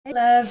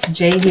Loves,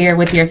 Jay here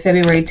with your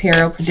February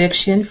tarot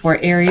prediction for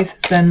Aries,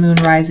 Sun, Moon,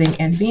 Rising,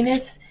 and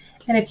Venus.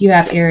 And if you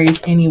have Aries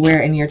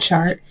anywhere in your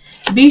chart,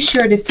 be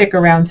sure to stick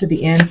around to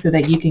the end so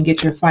that you can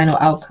get your final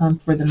outcome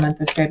for the month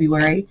of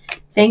February.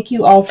 Thank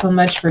you all so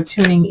much for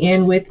tuning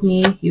in with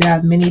me. You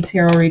have many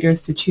tarot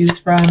readers to choose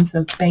from,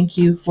 so thank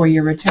you for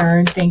your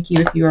return. Thank you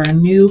if you are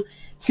new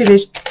to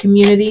this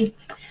community.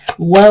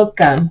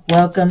 Welcome,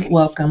 welcome,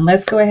 welcome.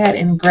 Let's go ahead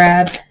and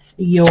grab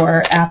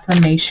your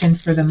affirmation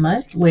for the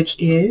month, which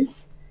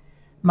is: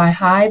 my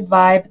high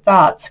vibe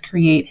thoughts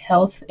create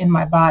health in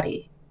my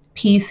body,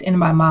 peace in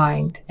my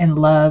mind, and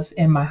love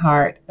in my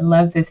heart. I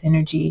love this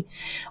energy.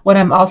 What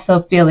I'm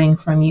also feeling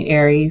from you,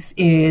 Aries,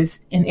 is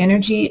an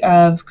energy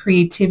of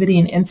creativity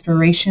and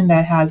inspiration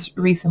that has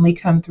recently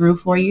come through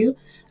for you.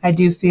 I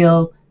do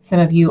feel some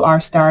of you are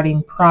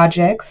starting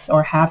projects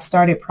or have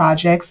started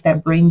projects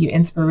that bring you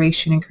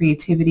inspiration and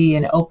creativity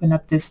and open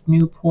up this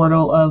new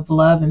portal of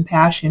love and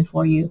passion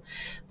for you.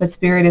 But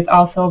Spirit is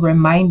also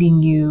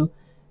reminding you,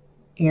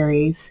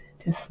 Aries,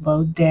 to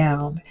slow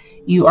down.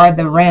 You are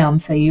the ram,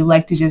 so you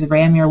like to just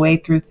ram your way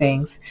through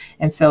things.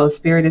 And so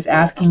Spirit is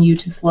asking you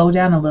to slow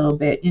down a little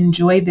bit.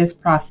 Enjoy this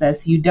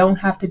process. You don't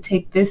have to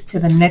take this to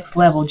the next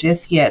level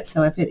just yet.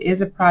 So if it is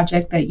a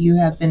project that you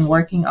have been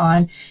working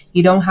on,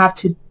 you don't have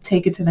to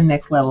take it to the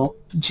next level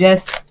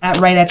just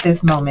right at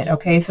this moment.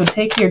 Okay, so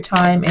take your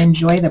time,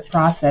 enjoy the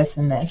process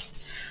in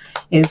this,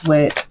 is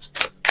what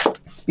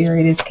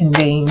Spirit is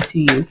conveying to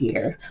you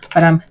here.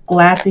 But I'm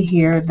glad to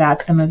hear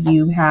that some of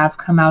you have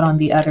come out on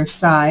the other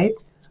side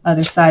of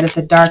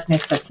the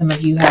darkness that some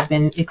of you have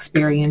been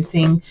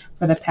experiencing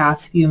for the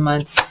past few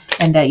months,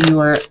 and that you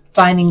are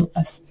finding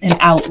an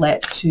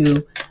outlet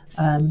to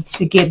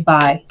get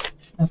by.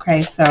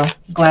 Okay, so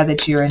glad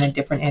that you're in a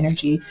different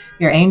energy.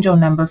 Your angel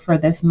number for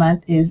this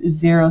month is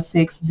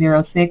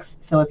 0606.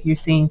 So if you're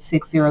seeing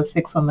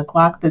 606 on the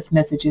clock, this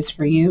message is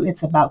for you.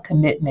 It's about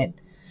commitment,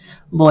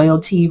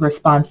 loyalty,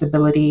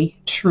 responsibility,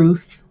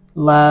 truth,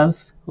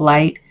 love,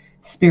 light,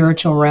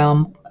 spiritual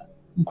realm,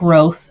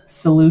 growth,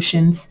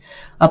 solutions.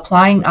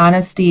 Applying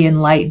honesty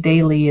and light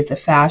daily is a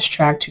fast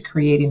track to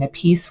creating a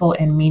peaceful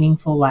and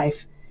meaningful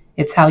life.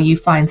 It's how you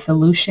find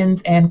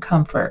solutions and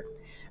comfort.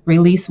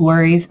 Release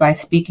worries by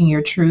speaking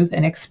your truth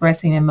and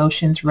expressing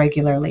emotions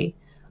regularly.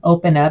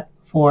 Open up,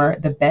 for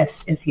the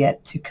best is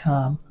yet to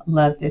come.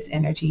 Love this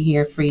energy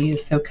here for you.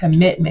 So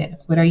commitment.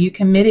 What are you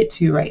committed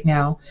to right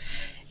now?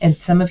 And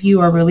some of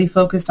you are really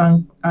focused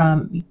on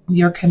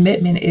your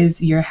commitment is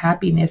your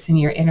happiness and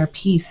your inner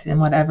peace and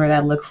whatever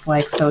that looks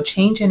like. So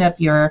changing up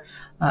your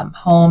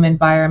home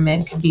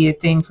environment could be a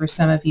thing for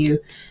some of you.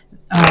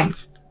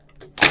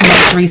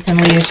 Most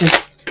recently is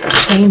just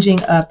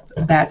changing up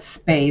that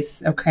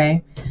space.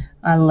 Okay,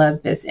 I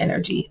love this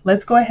energy.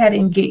 Let's go ahead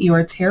and get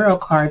your tarot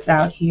cards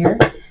out here,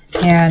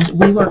 and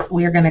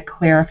we're going to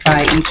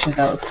clarify each of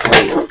those for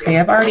you. Okay,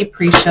 I've already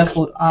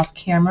pre-shuffled off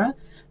camera,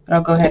 but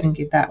I'll go ahead and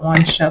get that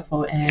one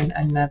shuffle and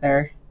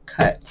another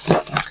cut.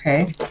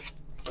 Okay.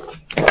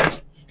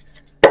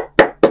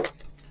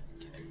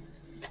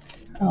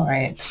 All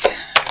right.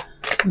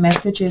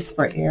 Messages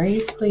for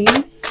Aries,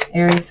 please.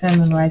 Aries, Sun,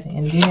 Moon, Rising,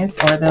 and Venus,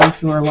 or those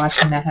who are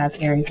watching that has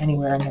Aries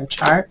anywhere in their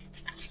chart.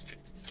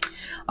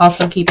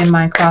 Also, keep in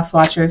mind, cross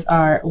watchers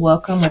are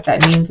welcome. What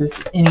that means is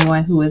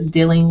anyone who is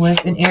dealing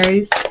with an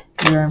Aries,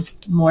 you're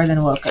more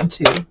than welcome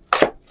to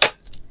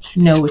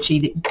know what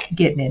you're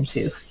getting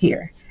into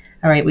here.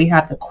 All right, we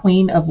have the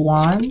Queen of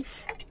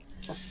Wands.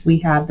 We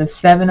have the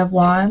Seven of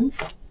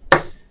Wands,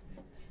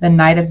 the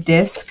Knight of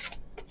Disc,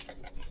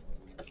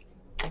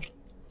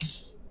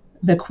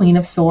 the Queen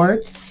of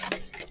Swords,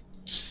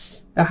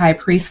 the High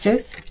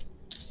Priestess,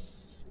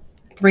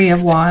 Three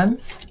of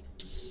Wands,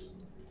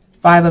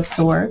 Five of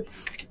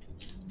Swords,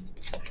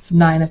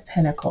 Nine of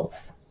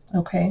Pentacles.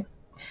 Okay,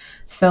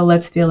 so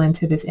let's feel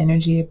into this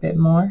energy a bit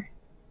more.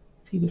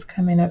 See what's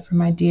coming up for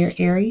my dear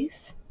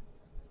Aries.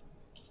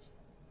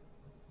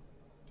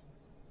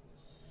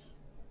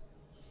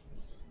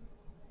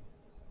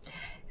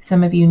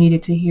 Some of you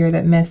needed to hear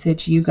that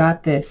message. You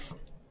got this.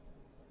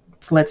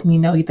 This lets me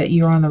know that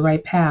you're on the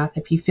right path.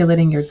 If you feel it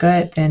in your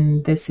gut,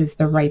 then this is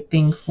the right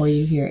thing for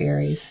you here,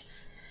 Aries.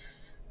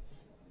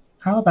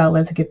 How about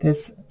let's get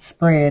this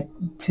spread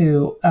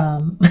to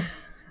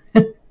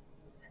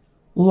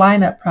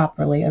line up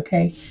properly,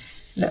 okay?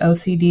 The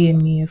OCD in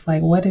me is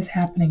like, what is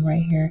happening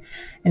right here?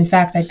 In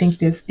fact, I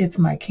think it's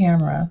my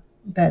camera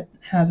that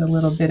has a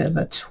little bit of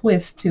a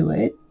twist to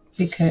it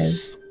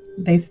because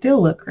they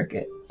still look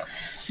crooked.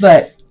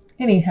 But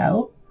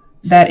anyhow,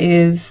 that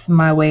is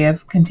my way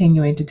of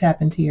continuing to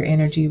tap into your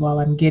energy while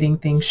I'm getting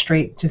things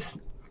straight, just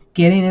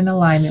getting in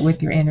alignment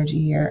with your energy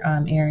here,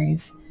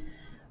 Aries.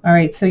 All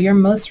right, so your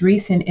most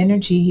recent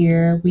energy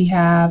here, we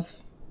have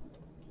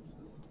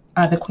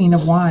the Queen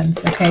of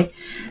Wands, okay?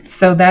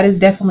 So that is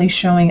definitely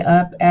showing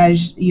up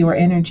as your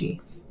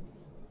energy.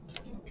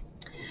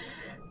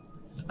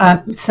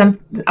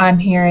 I'm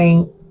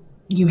hearing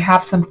you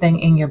have something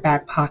in your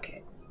back pocket.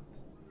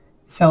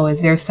 So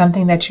is there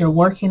something that you're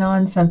working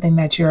on, something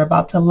that you're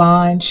about to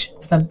launch,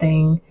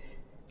 something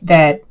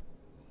that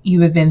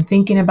you have been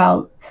thinking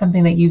about,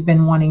 something that you've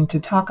been wanting to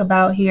talk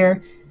about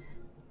here.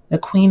 The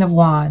Queen of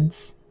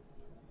Wands.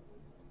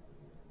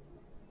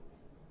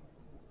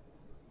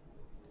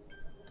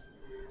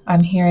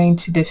 I'm hearing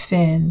to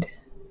defend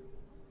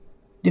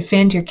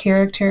your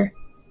character.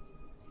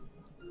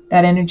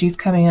 That energy is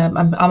coming up.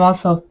 I'm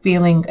also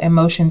feeling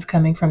emotions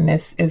coming from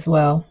this as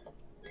well.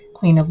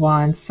 Queen of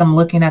Wands. I'm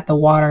looking at the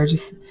water,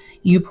 just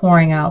you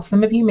pouring out.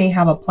 Some of you may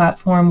have a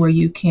platform where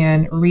you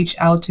can reach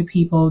out to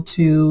people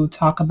to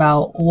talk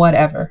about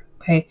whatever.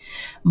 Okay,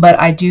 but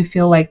I do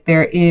feel like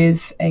there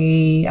is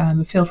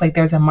it feels like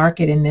there's a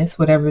market in this,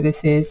 whatever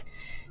this is,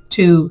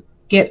 to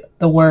get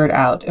the word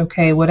out.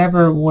 Okay,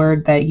 whatever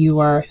word that you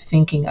are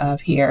thinking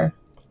of here.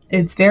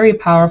 It's very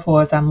powerful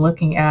as I'm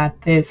looking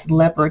at this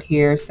leopard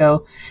here.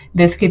 So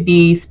this could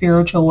be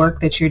spiritual work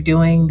that you're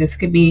doing. This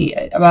could be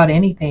about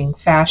anything,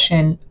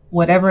 fashion,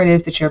 whatever it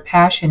is that your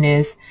passion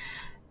is.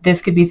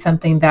 This could be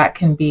something that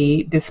can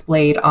be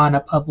displayed on a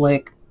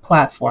public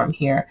platform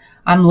here.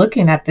 I'm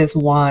looking at this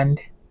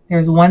wand.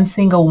 There's one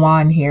single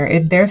wand here.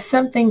 If there's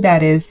something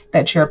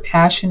that you're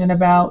passionate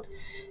about,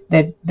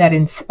 that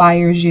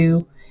inspires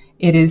you,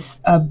 it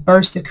is a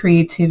burst of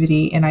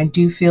creativity, and I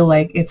do feel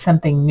like it's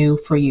something new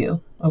for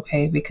you.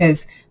 Okay,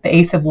 because the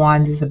Ace of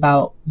Wands is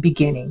about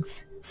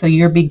beginnings. So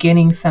you're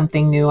beginning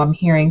something new. I'm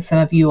hearing some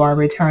of you are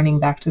returning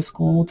back to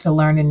school to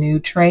learn a new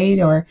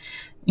trade, or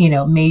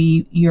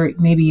maybe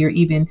you're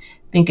even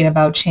thinking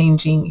about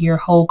changing your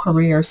whole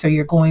career, so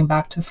you're going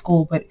back to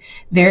school. But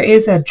there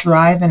is a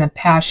drive and a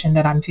passion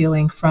that I'm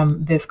feeling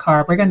from this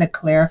card. We're going to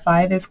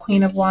clarify this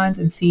Queen of Wands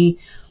and see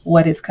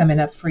what is coming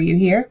up for you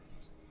here.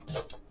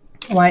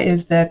 Why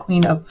is the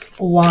Queen of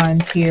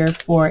Wands here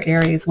for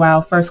Aries?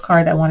 Wow, first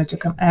card that wanted to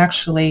come.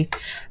 Actually,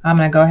 I'm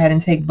going to go ahead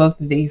and take both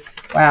of these.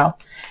 Wow,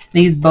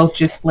 these both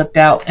just flipped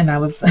out, and I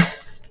was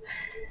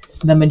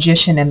the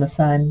Magician and the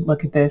Sun.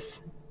 Look at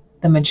this.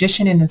 The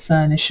Magician and the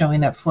Sun is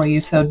showing up for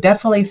you. So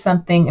definitely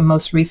something, and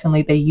most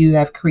recently, that you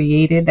have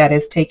created that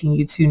is taking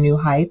you to new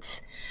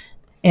heights.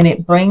 And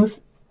it brings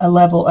a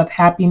level of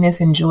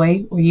happiness and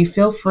joy where you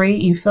feel free.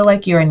 You feel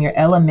like you're in your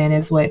element,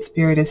 is what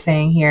Spirit is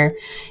saying here.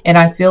 And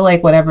I feel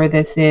like whatever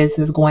this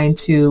is going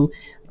to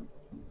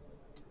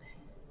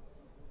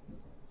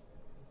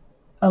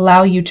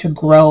allow you to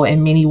grow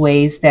in many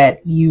ways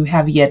that you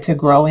have yet to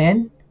grow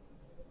in.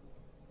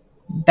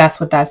 That's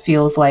what that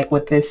feels like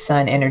with this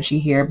Sun energy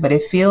here. But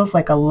it feels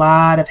like a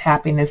lot of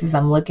happiness as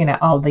I'm looking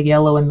at all the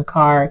yellow in the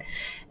card.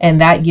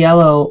 And that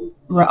yellow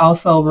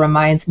also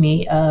reminds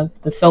me of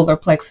the solar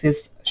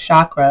plexus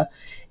chakra,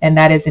 and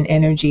that is an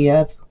energy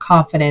of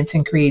confidence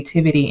and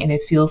creativity, and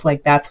it feels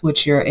like that's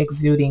what you're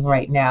exuding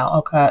right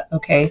now.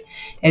 Okay.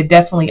 It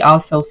definitely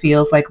also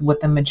feels like with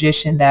the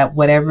Magician that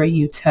whatever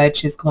you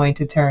touch is going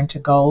to turn to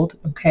gold.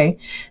 Okay,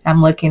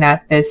 I'm looking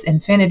at this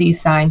infinity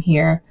sign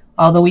here.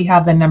 Although we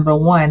have the number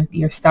 1,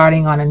 you're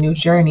starting on a new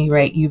journey,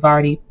 right?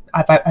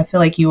 I feel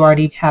like you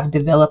already have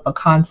developed a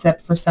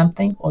concept for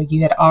something, or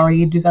you had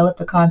already developed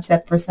a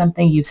concept for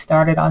something. You've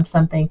started on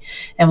something,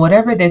 and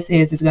whatever this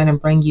is going to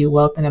bring you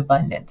wealth and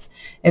abundance.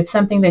 It's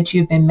something that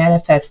you've been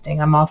manifesting.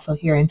 I'm also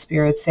hearing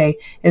Spirit say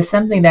it's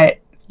something that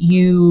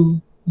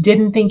you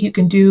didn't think you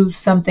can do,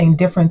 something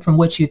different from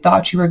what you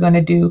thought you were going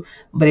to do,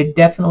 but it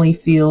definitely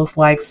feels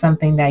like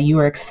something that you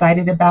are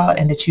excited about,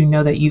 and that you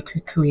know that you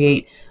could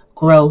create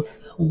growth,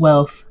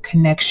 wealth,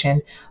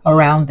 connection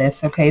around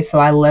this. Okay, so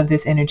I love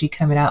this energy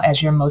coming out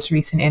as your most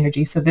recent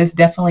energy. So this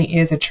definitely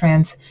is a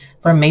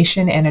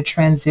transformation and a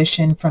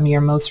transition from your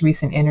most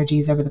recent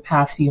energies over the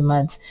past few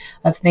months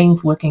of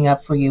things looking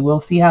up for you. We'll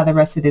see how the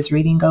rest of this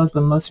reading goes,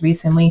 but most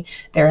recently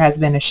there has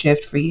been a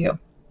shift for you.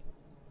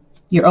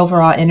 Your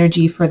overall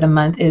energy for the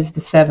month is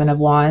the 7 of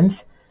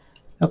Wands.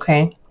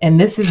 Okay,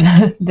 and this is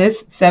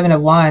this 7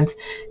 of Wands,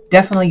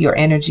 definitely your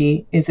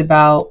energy is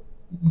about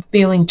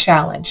feeling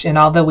challenged. And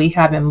although we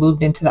haven't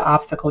moved into the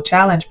obstacle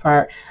challenge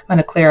part, I'm going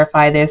to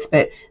clarify this,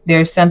 but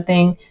there's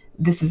something,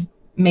 this is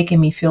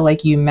making me feel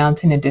like you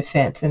mounting a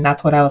defense. And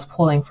that's what I was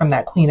pulling from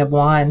that Queen of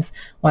Wands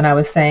when I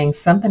was saying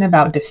something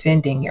about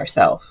defending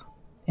yourself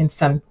in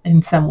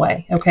some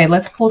way. Okay,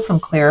 let's pull some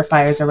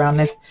clarifiers around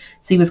this,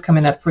 see what's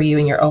coming up for you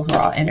in your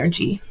overall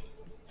energy.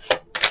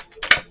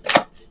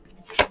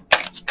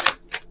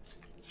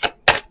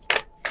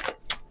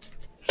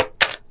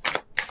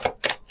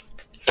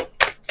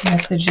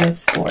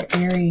 Messages for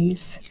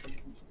Aries.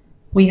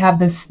 We have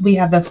the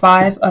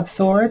 5 of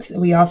Swords.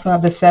 We also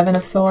have the 7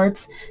 of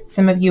Swords.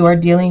 Some of you are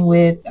dealing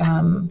with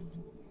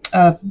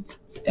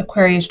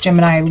Aquarius,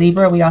 Gemini,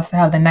 Libra. We also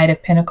have the Knight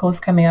of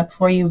Pentacles coming up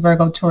for you,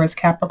 Virgo, Taurus,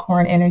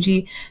 Capricorn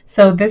energy.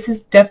 So this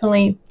is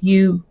definitely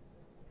you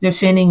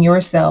defending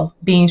yourself,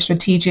 being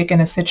strategic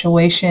in a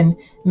situation,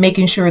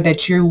 making sure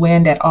that you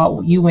win at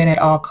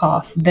all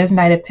costs. This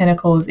Knight of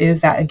Pentacles is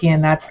that,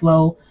 again, that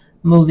slow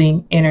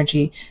moving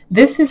energy.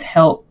 This is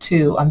help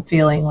too. I'm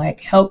feeling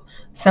like help,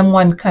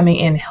 someone coming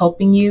in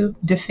helping you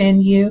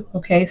defend you.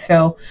 Okay,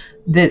 so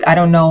I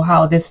don't know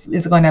how this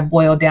is going to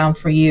boil down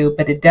for you,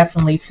 but it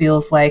definitely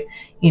feels like,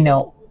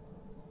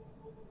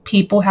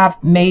 people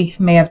may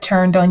have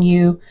turned on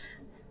you,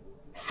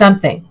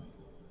 something.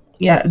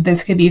 Yeah,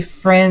 this could be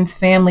friends,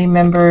 family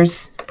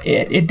members.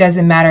 It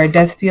doesn't matter. It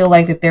does feel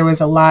like that there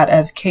was a lot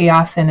of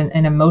chaos and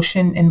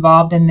emotion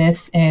involved in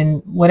this.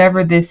 And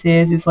whatever this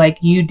is like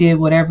you did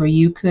whatever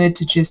you could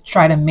to just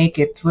try to make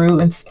it through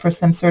and for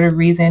some sort of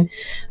reason.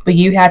 But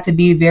you had to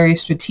be very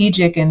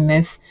strategic in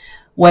this,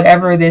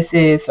 whatever this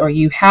is, or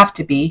you have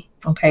to be.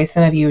 Okay,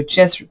 some of you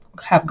just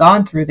have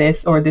gone through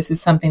this, or this is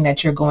something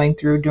that you're going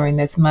through during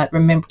this month.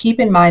 Remember,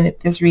 keep in mind that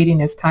this reading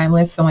is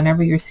timeless. So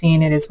whenever you're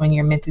seeing it is when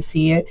you're meant to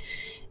see it.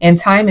 And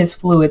time is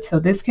fluid, so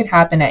this could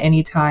happen at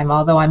any time.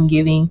 Although I'm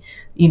giving,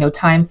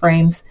 time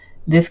frames,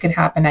 this could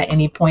happen at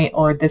any point,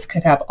 or this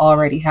could have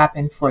already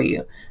happened for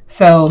you.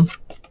 So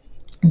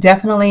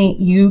definitely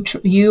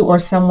you or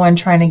someone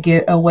trying to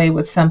get away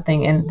with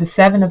something. And the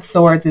Seven of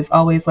Swords is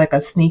always like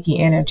a sneaky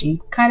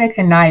energy, kind of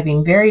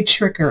conniving, very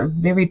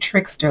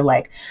trickster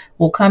like.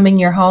 Will come in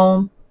your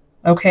home,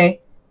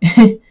 okay?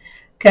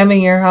 Come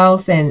in your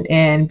house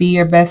and be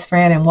your best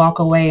friend and walk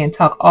away and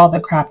talk all the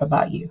crap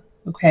about you.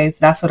 Okay, so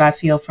that's what I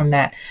feel from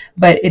that.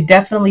 But it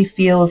definitely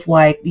feels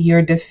like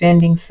you're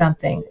defending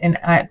something. And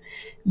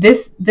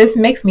this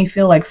makes me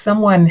feel like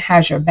someone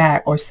has your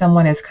back, or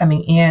someone is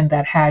coming in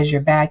that has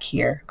your back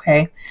here,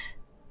 okay?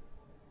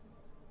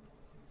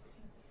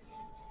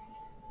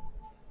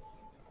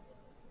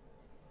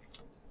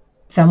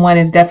 Someone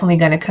is definitely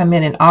going to come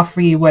in and offer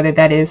you, whether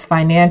that is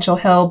financial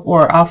help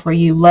or offer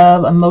you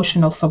love,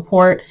 emotional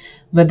support.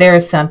 But there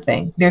is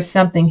something. There's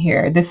something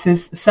here. This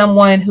is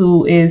someone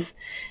who is...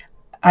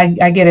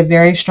 I get a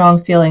very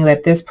strong feeling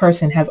that this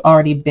person has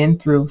already been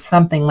through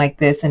something like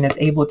this and is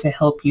able to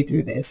help you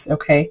through this,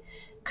 okay?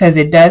 Because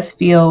it does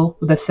feel,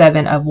 the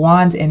Seven of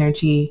Wands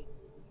energy,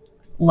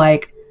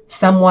 like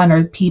someone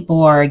or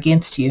people are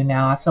against you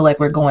now. I feel like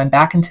we're going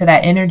back into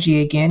that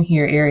energy again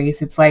here,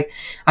 Aries. It's like,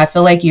 I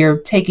feel like you're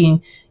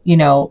taking,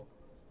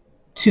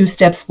 2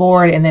 steps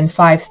forward and then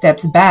 5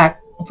 steps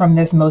back from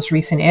this most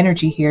recent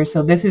energy here.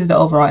 So this is the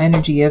overall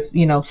energy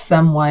of,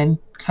 someone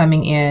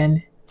coming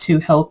in to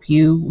help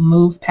you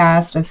move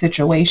past a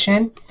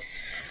situation.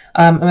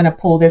 I'm going to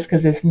pull this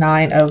because this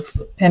Nine of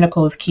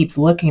Pentacles keeps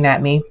looking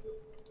at me.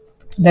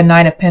 The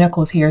Nine of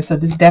Pentacles here. So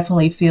this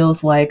definitely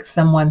feels like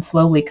someone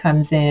slowly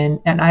comes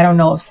in, and I don't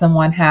know if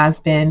someone has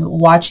been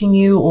watching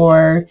you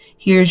or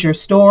hears your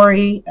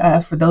story.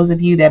 For those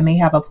of you that may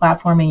have a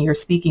platform and you're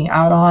speaking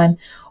out on,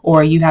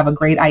 or you have a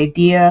great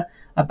idea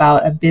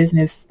about a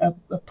business, a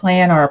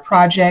plan or a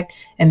project,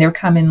 and they're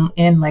coming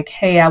in like,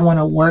 hey, I want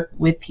to work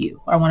with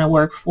you. I want to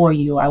work for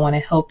you. I want to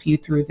help you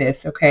through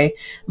this. Okay.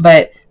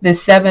 But the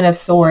Seven of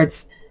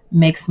Swords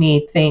makes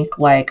me think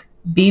like,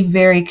 be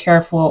very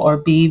careful or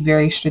be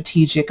very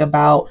strategic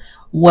about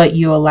what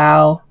you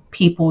allow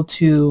people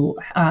to,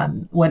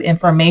 what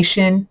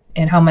information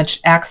and how much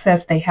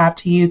access they have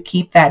to you.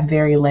 Keep that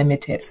very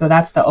limited. So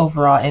that's the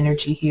overall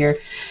energy here.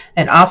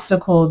 An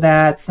obstacle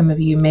that some of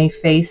you may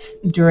face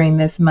during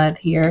this month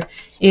here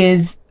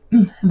is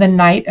the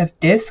Knight of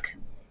Disc.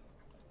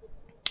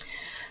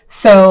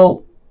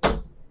 So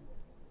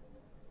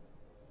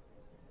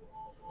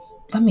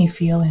let me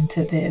feel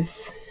into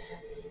this,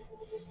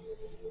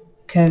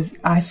 because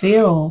I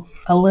feel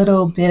a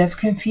little bit of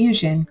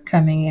confusion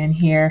coming in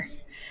here.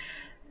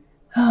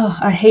 Oh,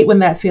 I hate when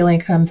that feeling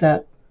comes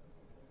up.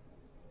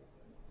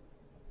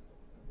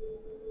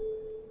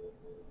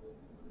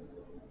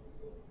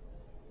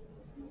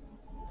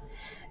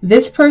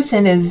 This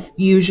person is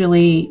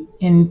usually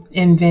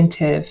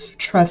inventive,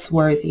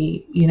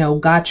 trustworthy,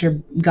 got your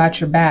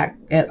back.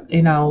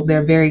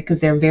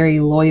 They're very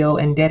loyal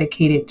and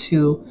dedicated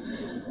to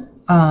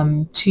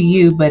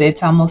you, but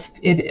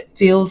it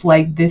feels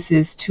like this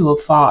is to a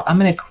fault. I'm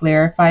going to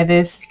clarify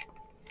this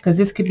because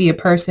this could be a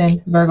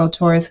person, Virgo,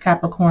 Taurus,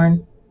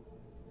 Capricorn.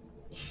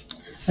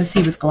 Let's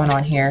see what's going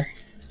on here.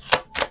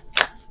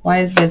 Why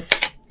is this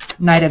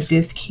Knight of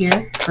Disc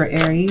here for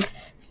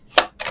Aries?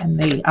 And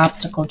the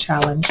obstacle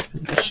challenge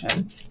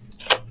position.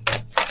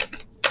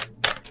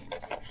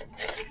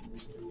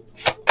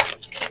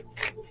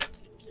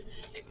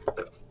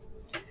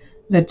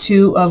 The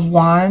Two of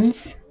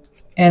Wands,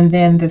 and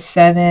then the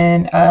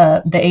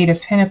the Eight of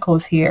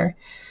Pentacles here.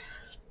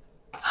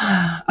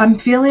 I'm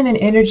feeling an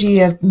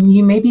energy of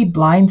you may be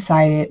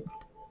blindsided.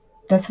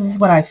 This is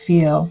what I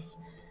feel.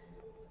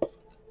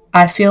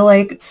 I feel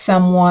like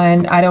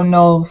someone, I don't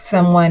know,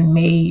 someone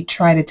may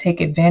try to take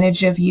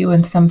advantage of you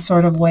in some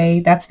sort of way.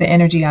 That's the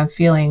energy I'm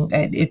feeling.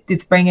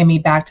 It's bringing me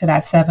back to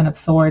that Seven of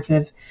Swords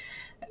of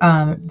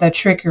the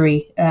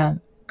trickery,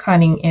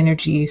 cunning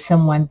energy,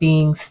 someone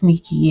being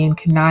sneaky and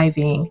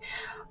conniving.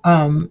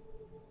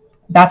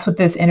 That's what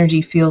this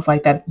energy feels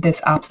like,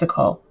 this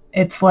obstacle.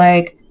 It's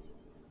like,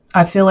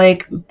 I feel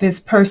like this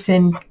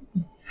person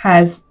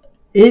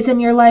is in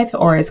your life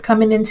or is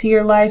coming into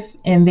your life,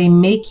 and they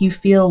make you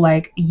feel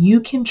like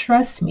you can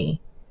trust me.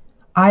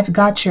 I've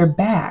got your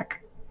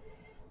back.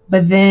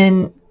 But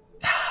then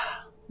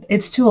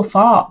it's to a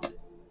fault.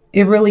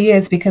 It really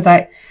is, because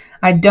I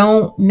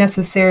don't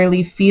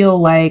necessarily feel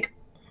like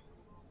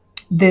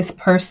this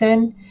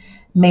person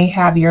may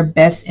have your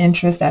best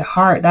interest at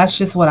heart. That's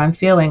just what I'm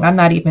feeling. I'm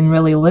not even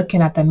really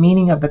looking at the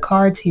meaning of the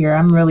cards here.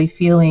 I'm really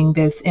feeling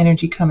this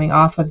energy coming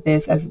off of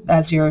this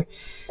as your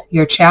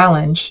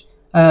challenge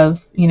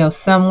of, you know,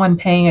 someone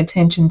paying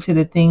attention to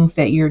the things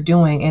that you're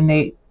doing.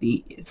 And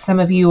some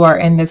of you are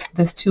in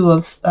this Two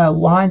of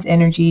Wands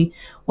energy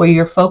where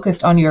you're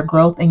focused on your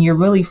growth and you're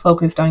really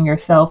focused on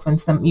yourself,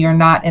 and you're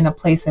not in a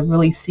place of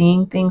really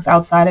seeing things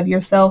outside of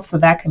yourself. So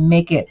that can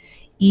make it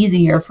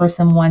easier for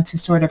someone to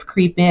sort of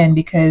creep in,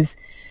 because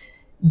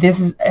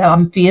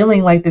I'm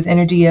feeling like this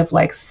energy of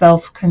like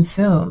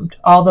self-consumed.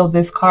 Although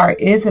this card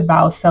is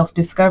about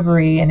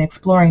self-discovery and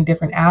exploring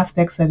different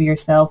aspects of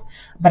yourself,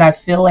 but I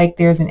feel like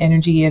there's an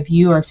energy of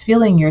you are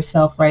feeling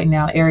yourself right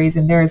now, Aries,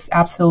 and there is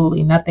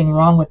absolutely nothing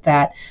wrong with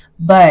that.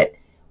 But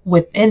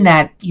within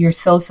that, you're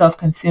so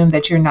self-consumed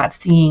that you're not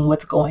seeing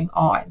what's going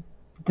on.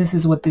 This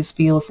is what this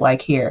feels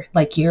like here.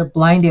 Like you're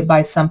blinded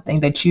by something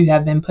that you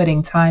have been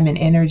putting time and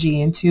energy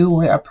into,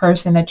 or a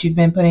person that you've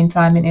been putting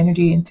time and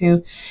energy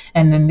into.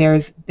 And then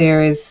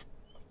there's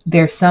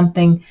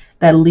something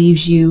that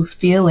leaves you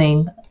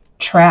feeling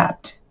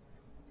trapped.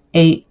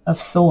 8 of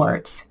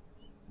Swords.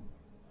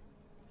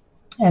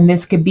 And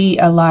this could be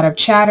a lot of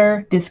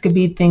chatter. This could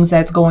be things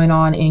that's going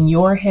on in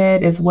your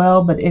head as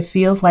well, but it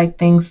feels like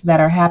things that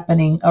are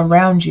happening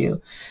around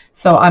you.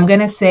 So I'm going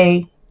to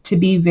say to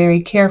be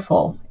very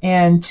careful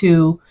and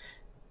to,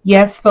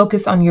 yes,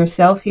 focus on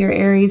yourself here,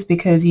 Aries,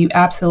 because you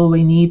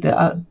absolutely need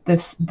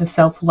the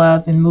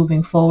self-love and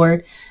moving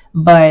forward,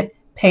 but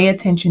pay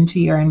attention to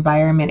your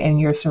environment and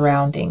your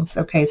surroundings.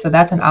 Okay, so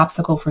that's an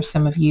obstacle for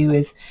some of you,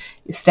 is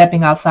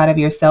stepping outside of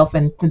yourself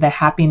and the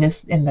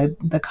happiness and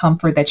the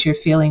comfort that you're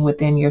feeling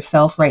within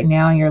yourself right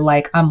now. And you're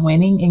like, I'm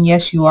winning. And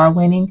yes, you are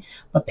winning,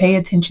 but pay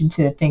attention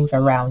to the things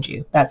around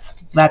you. That's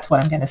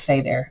what I'm going to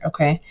say there.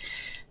 Okay.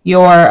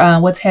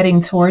 What's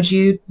heading towards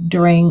you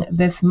during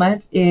this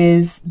month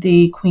is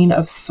the Queen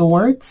of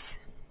Swords.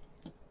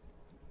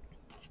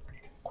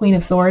 Queen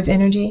of Swords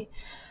energy.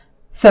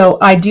 So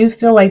I do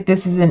feel like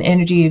this is an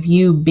energy of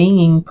you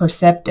being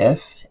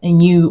perceptive,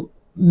 and you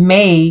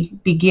may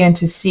begin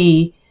to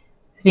see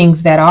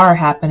things that are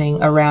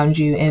happening around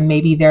you, and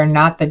maybe they're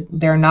not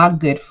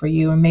good for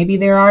you, and maybe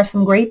there are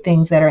some great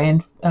things that are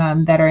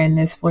in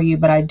this for you.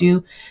 But I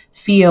do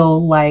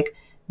feel like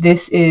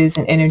this is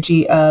an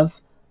energy of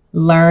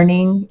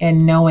learning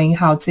and knowing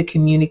how to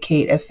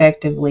communicate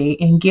effectively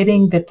and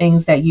getting the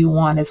things that you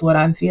want is what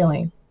I'm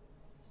feeling.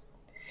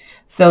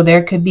 So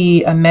there could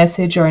be a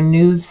message or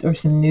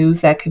some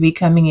news that could be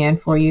coming in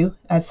for you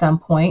at some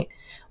point.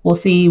 We'll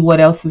see what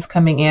else is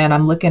coming in.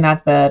 I'm looking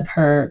at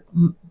her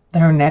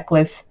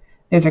necklace.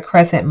 There's a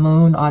crescent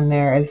moon on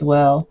there as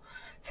well.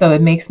 So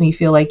it makes me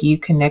feel like you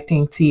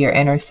connecting to your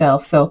inner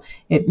self. So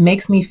it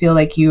makes me feel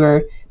like you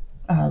are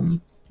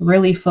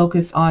really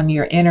focused on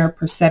your inner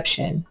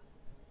perception.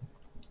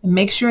 And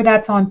make sure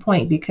that's on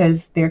point,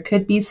 because there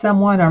could be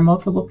someone or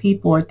multiple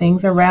people or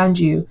things around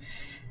you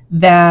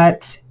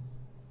that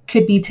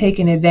could be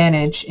taken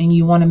advantage, and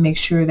you want to make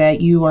sure that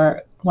you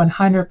are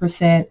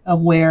 100%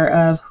 aware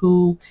of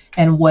who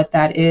and what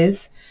that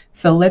is.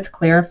 So let's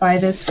clarify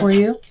this for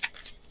you.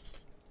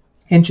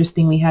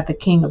 Interesting, we have the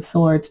King of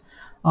Swords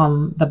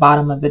on the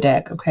bottom of the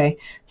deck. Okay,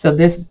 so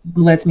this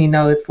lets me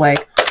know it's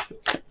like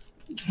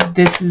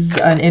this is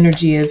an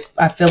energy of,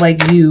 I feel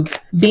like you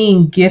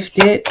being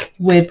gifted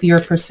with your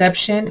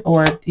perception,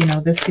 or, you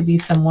know, this could be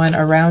someone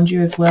around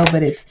you as well,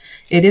 but it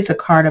is a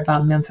card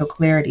about mental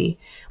clarity.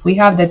 We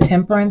have the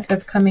Temperance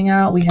that's coming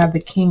out. We have the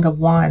King of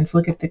Wands.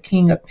 Look at the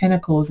King of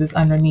Pentacles is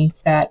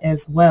underneath that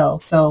as well.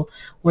 So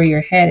where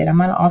you're headed, I'm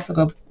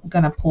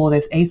gonna pull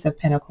this Ace of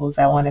Pentacles.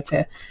 I wanted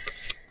to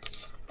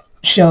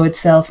show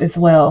itself as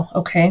well.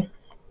 Okay,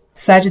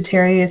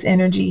 Sagittarius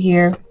energy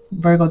here.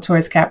 Virgo,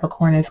 Taurus,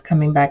 Capricorn is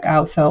coming back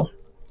out. So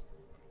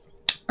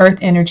Earth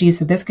energy.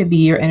 So this could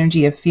be your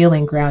energy of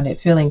feeling grounded,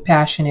 feeling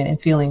passionate,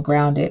 and feeling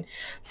grounded.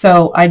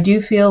 So I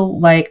do feel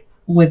like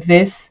with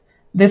this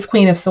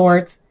Queen of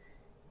Swords,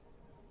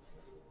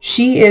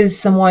 she is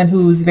someone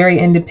who's very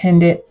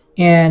independent,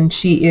 and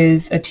she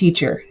is a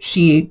teacher.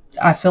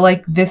 I feel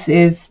like this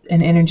is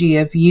an energy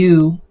of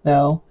you,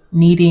 though,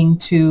 needing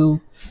to,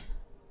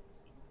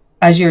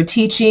 as you're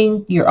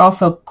teaching, you're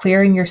also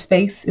clearing your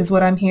space is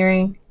what I'm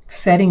hearing.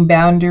 Setting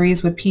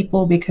boundaries with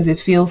people, because it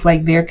feels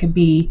like there could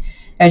be,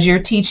 as you're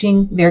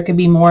teaching, there could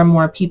be more and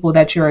more people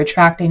that you're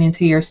attracting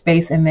into your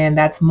space, and then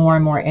that's more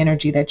and more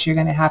energy that you're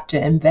going to have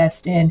to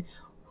invest in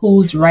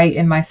who's right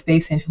in my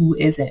space and who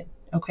isn't.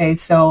 Okay,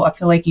 so I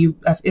feel like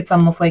it's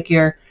almost like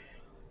your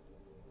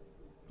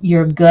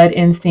gut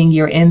instinct,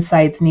 your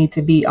insights need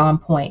to be on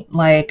point.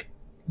 Like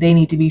they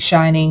need to be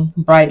shining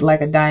bright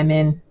like a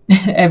diamond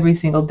every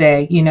single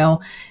day, you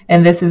know.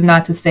 And this is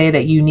not to say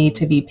that you need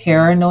to be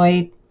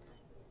paranoid,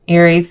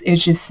 Aries.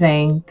 Is just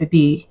saying to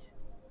be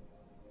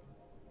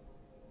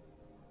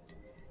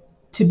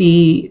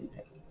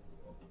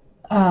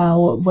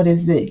what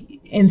is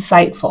it,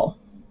 insightful.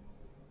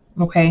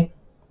 Okay,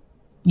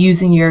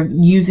 using your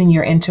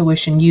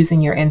intuition,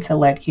 using your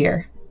intellect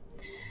here.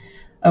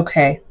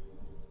 Okay,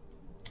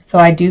 So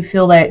I do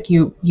feel that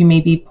you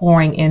may be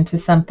pouring into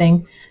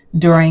something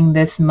during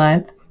this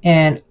month.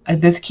 And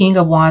this King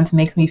of Wands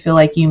makes me feel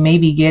like you may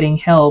be getting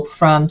help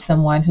from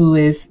someone who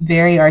is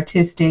very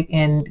artistic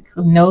and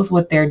knows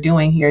what they're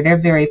doing here. They're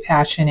very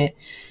passionate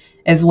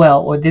as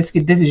well. Or this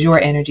is your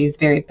energy. It's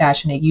very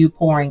passionate. You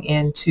pouring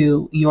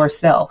into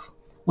yourself,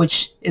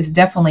 which is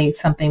definitely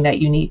something that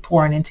you need,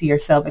 pouring into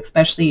yourself,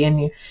 especially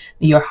in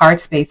your heart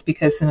space,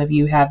 because some of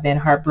you have been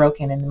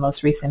heartbroken in the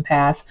most recent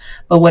past.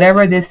 But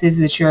whatever this is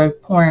that you're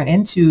pouring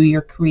into,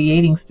 you're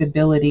creating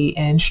stability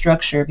and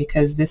structure,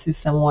 because this is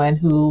someone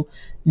who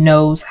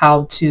knows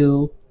how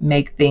to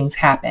make things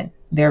happen.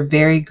 They're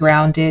very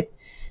grounded.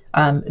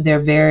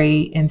 They're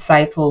very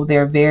insightful.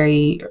 They're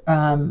very,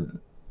 I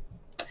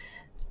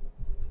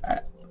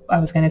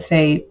was going to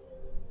say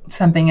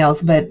something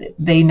else, but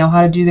they know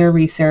how to do their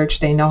research.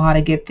 They know how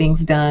to get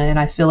things done. And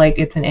I feel like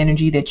it's an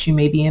energy that you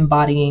may be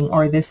embodying,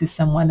 or this is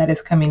someone that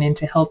is coming in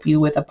to help you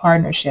with a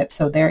partnership.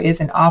 So there is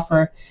an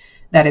offer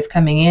that is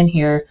coming in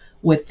here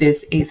with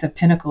this Ace of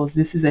Pentacles.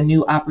 This is a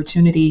new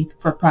opportunity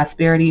for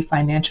prosperity,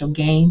 financial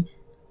gain.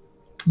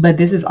 But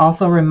this is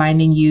also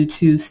reminding you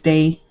to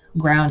stay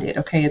grounded.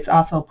 Okay, it's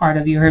also part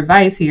of your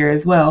advice here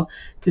as well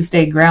to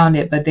stay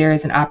grounded, but there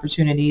is an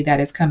opportunity that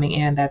is coming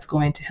in that's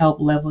going to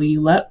help level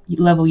you up.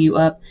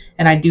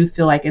 And I do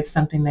feel like it's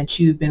something that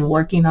you've been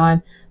working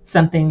on,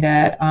 something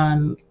that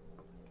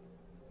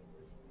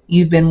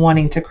you've been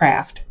wanting to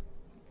craft.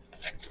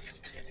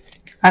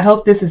 I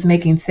hope this is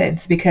making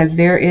sense, because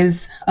there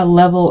is a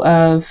level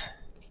of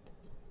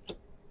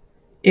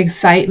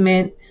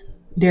excitement.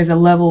 There's a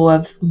level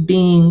of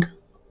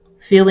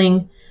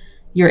feeling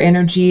your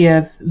energy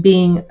of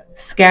being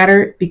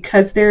scattered,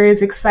 because there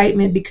is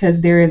excitement,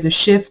 because there is a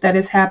shift that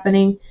is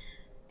happening,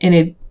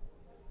 and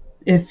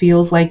it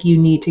feels like you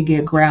need to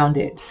get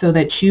grounded so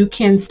that you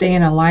can stay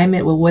in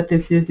alignment with what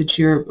this is that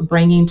you're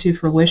bringing to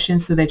fruition,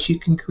 so that you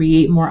can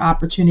create more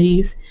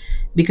opportunities.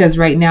 Because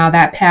right now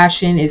that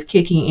passion is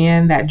kicking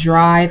in, that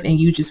drive, and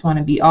you just want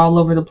to be all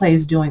over the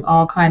place doing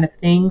all kind of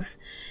things.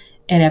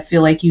 And I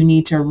feel like you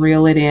need to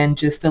reel it in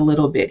just a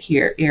little bit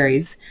here,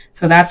 Aries.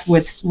 So that's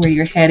where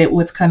you're headed.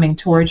 What's coming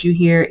towards you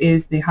here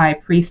is the High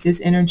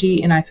Priestess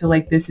energy. And I feel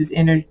like this is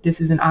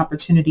an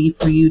opportunity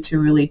for you to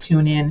really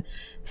tune in.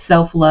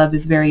 Self-love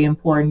is very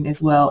important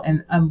as well.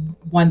 And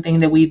one thing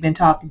that we've been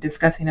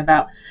discussing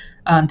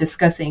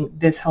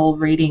this whole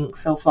reading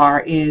so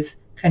far is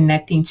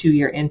connecting to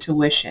your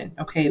intuition.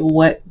 Okay,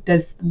 what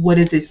does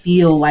it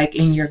feel like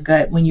in your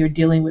gut when you're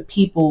dealing with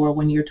people, or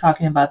when you're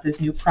talking about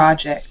this new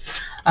project?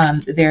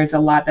 There's a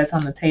lot that's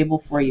on the table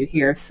for you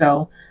here.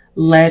 So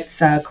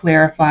let's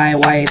clarify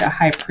why the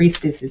High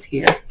Priestess is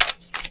here.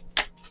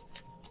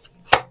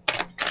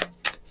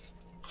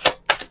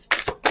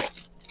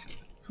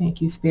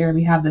 Thank you, Spirit.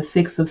 We have the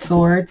Six of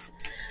Swords.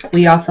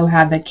 We also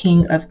have the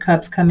King of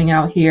Cups coming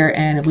out here,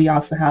 and we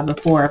also have the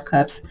Four of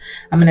Cups.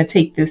 I'm going to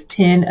take this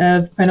Ten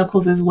of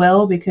Pentacles as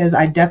well, because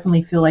I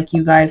definitely feel like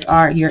you guys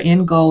your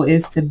end goal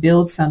is to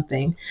build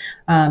something.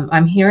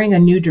 I'm hearing a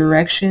new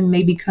direction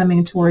maybe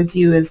coming towards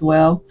you as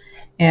well.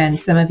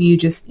 And some of you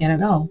just, I don't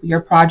know, your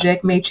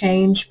project may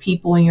change,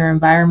 people in your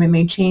environment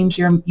may change,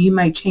 you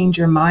might change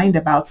your mind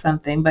about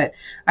something, but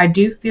I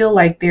do feel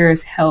like there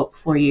is help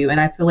for you. And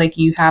I feel like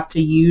you have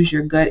to use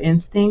your gut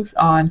instincts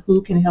on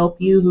who can help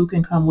you, who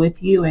can come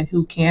with you, and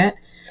who can't.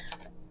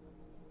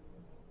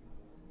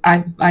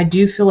 I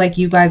do feel like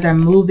you guys are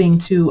moving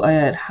to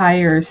a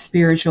higher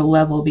spiritual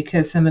level,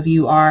 because some of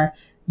you are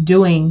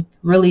doing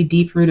really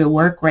deep-rooted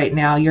work right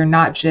now. You're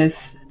not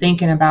just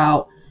thinking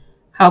about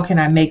how can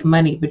I make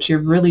money, but you're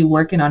really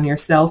working on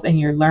yourself, and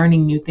you're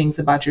learning new things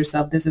about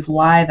yourself. This is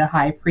why the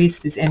High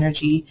Priestess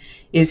energy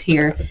is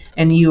here,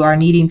 and you are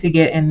needing to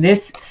get in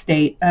this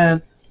state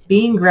of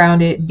being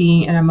grounded,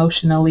 being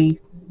emotionally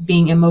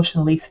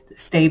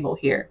stable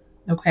here.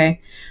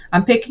 Okay,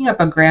 I'm picking up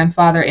a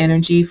grandfather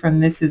energy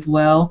from this as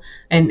well,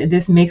 and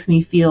this makes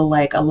me feel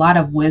like a lot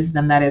of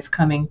wisdom that is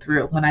coming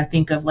through. When I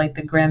think of like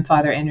the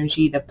grandfather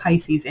energy, the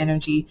Pisces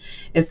energy,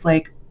 it's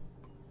like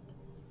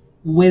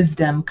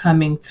wisdom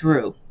coming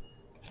through.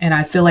 And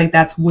I feel like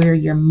that's where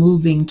you're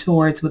moving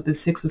towards with the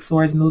Six of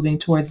Swords, moving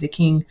towards the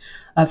King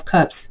of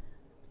Cups,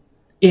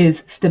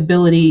 is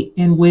stability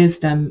and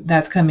wisdom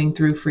that's coming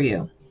through for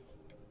you.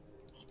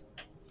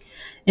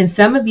 And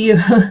some of you,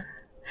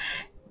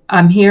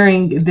 I'm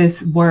hearing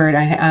this word.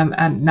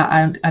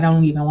 I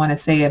don't even want to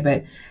say it,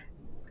 but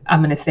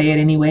I'm going to say it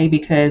anyway,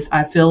 because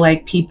I feel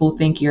like people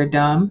think you're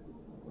dumb,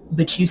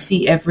 but you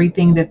see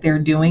everything that they're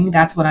doing.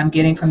 That's what I'm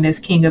getting from this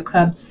King of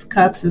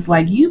Cups is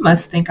like, you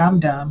must think I'm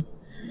dumb.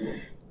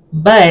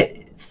 But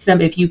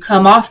if you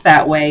come off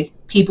that way,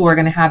 people are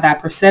going to have that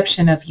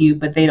perception of you,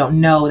 but they don't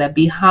know that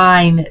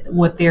behind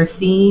what they're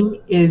seeing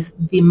is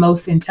the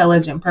most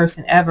intelligent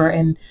person ever.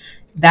 And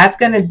they're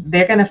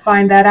going to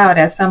find that out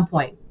at some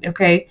point.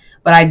 Okay.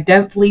 But I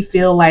definitely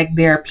feel like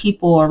there are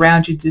people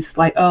around you just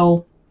like,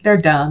 oh, they're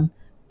dumb,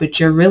 but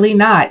you're really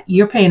not.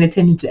 You're paying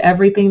attention to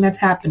everything that's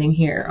happening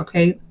here.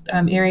 Okay.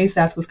 Aries,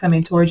 that's what's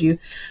coming towards you.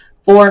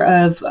 Four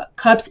of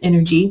Cups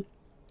energy.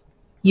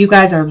 You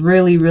guys are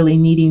really, really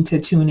needing to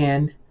tune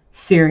in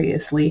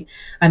seriously.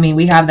 I mean,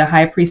 we have the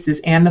High Priestess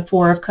and the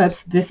Four of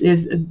Cups. This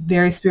is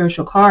very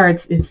spiritual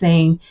cards. It's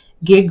saying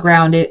get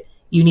grounded.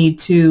 You need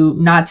to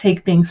not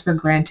take things for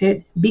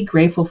granted. Be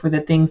grateful for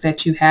the things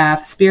that you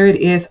have. Spirit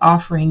is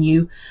offering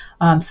you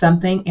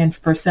something. And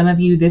for some of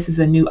you, this is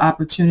a new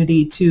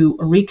opportunity to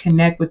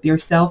reconnect with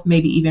yourself,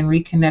 maybe even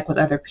reconnect with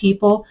other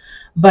people.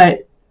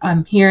 But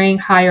I'm hearing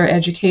higher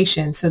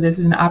education. So this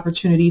is an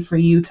opportunity for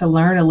you to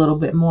learn a little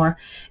bit more.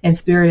 And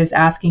Spirit is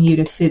asking you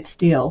to sit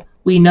still.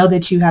 We know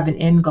that you have an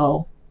end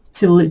goal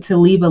to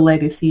leave a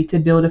legacy, to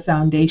build a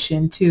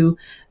foundation, to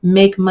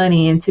make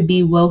money and to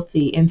be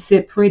wealthy and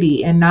sit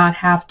pretty and not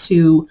have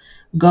to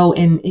go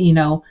and, you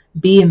know,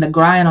 be in the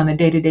grind on a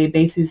day-to-day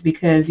basis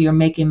because you're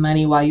making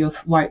money while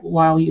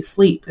you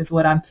sleep is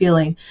what I'm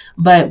feeling.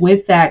 But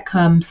with that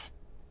comes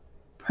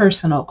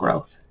personal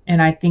growth. And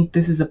I think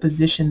this is a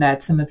position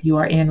that some of you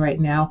are in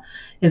right now,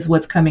 is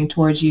what's coming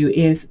towards you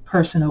is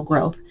personal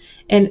growth.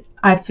 And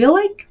I feel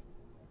like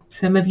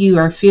some of you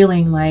are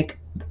feeling like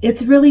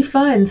it's really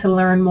fun to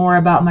learn more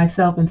about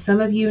myself, and some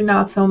of you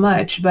not so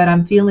much, but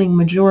I'm feeling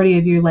majority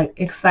of you like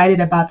excited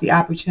about the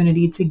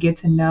opportunity to get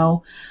to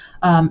know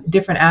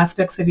different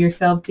aspects of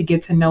yourself, to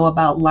get to know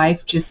about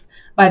life just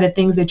by the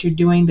things that you're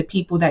doing, the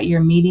people that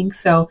you're meeting.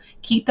 So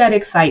keep that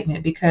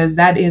excitement, because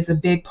that is a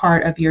big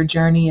part of your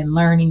journey and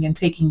learning and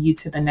taking you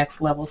to the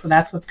next level. So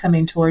that's what's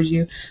coming towards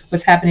you.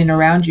 What's happening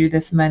around you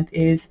this month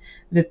is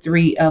the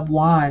Three of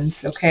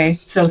Wands. Okay,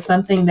 so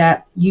something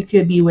that you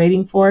could be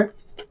waiting for,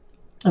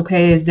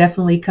 okay, is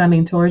definitely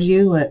coming towards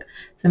you. Look,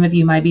 some of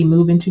you might be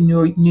moving to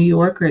New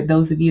York, or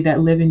those of you that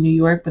live in New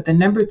York. But the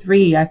number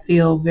 3, I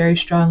feel very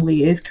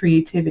strongly, is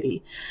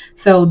creativity.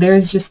 So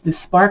there's just the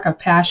spark of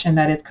passion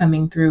that is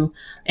coming through.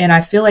 And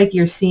I feel like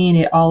you're seeing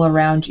it all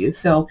around you.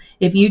 So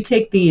if you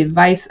take the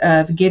advice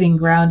of getting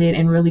grounded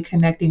and really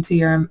connecting to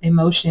your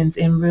emotions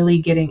and really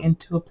getting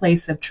into a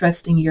place of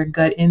trusting your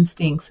gut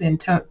instincts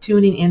and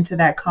tuning into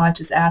that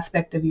conscious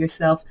aspect of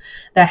yourself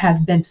that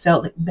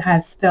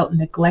has felt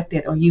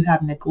neglected, or you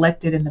have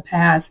neglected in the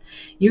past,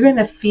 you're going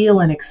to feel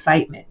an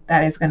excitement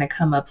that is going to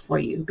come up for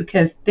you,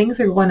 because things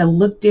are going to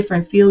look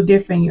different, feel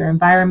different. Your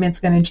environment's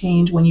going to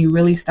change when you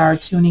really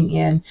start tuning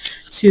in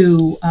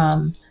to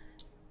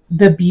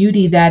the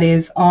beauty that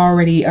is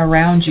already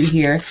around you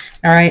here.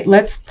 All right,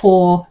 let's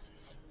pull.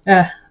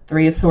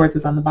 Three of Swords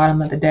was on the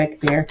bottom of the deck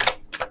there.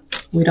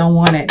 We don't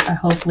want it.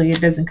 Hopefully it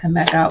doesn't come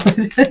back out.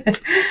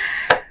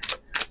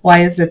 Why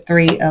is the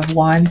Three of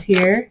Wands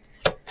here?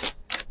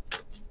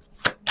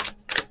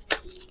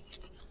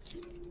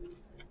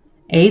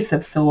 Ace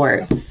of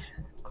Swords,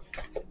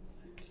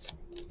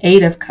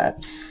 Eight of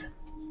Cups,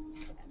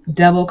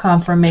 double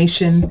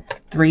confirmation,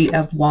 Three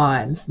of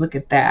Wands. Look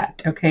at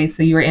that. Okay,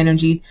 so your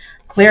energy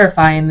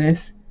clarifying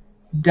this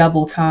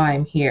double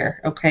time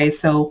here. Okay,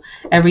 so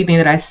everything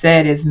that I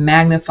said is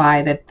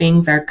magnified, that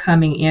things are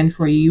coming in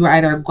for you. You're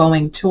either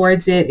going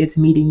towards it, it's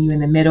meeting you in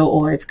the middle,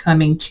 or it's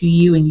coming to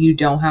you and you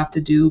don't have to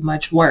do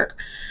much work.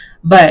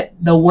 But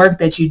the work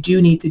that you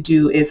do need to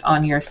do is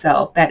on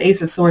yourself. That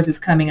Ace of Swords is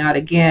coming out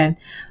again.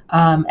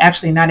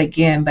 Actually, not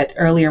again, but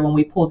earlier when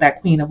we pulled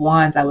that Queen of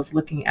Wands, I was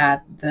looking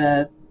at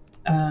the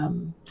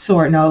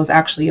sword. No, it was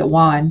actually a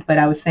wand, but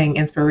I was saying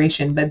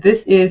inspiration. But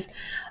this is,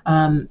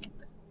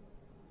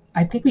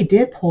 I think we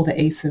did pull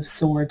the Ace of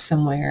Swords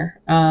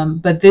somewhere.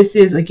 But this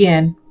is,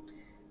 again,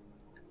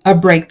 a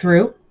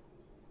breakthrough.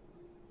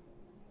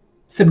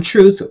 Some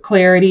truth,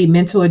 clarity,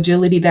 mental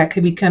agility that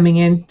could be coming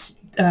in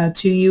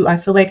to you. I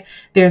feel like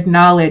there's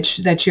knowledge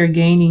that you're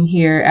gaining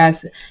here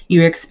as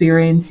you're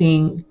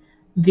experiencing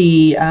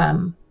the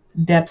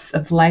depths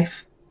of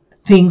life.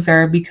 Things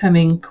are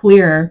becoming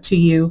clearer to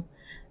you.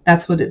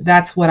 That's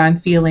what I'm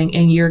feeling.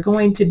 And you're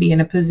going to be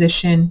in a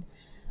position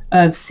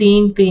of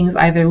seeing things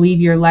either leave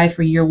your life,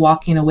 or you're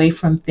walking away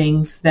from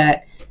things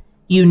that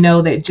you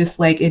know that just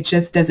like it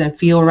just doesn't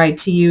feel right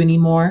to you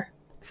anymore.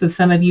 So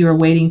some of you are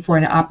waiting for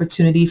an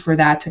opportunity for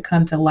that to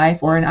come to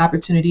life, or an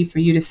opportunity for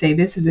you to say,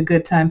 this is a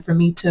good time for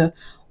me to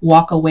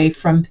walk away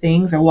from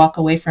things or walk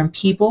away from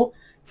people.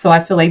 So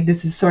I feel like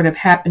this is sort of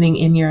happening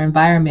in your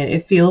environment.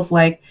 It feels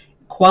like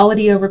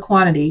quality over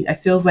quantity. It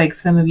feels like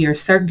some of your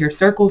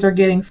circles are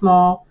getting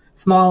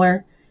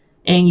smaller,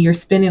 and you're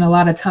spending a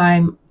lot of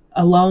time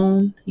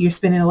alone. You're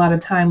spending a lot of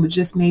time with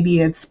just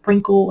maybe a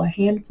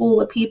handful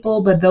of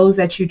people, but those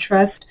that you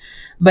trust.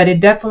 But it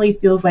definitely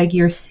feels like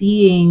you're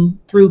seeing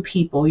through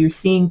people. You're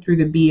seeing through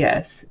the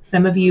BS.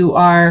 Some of you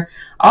are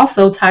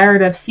also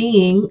tired of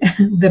seeing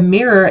the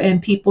mirror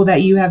in people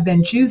that you have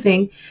been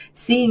choosing,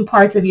 seeing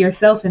parts of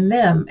yourself in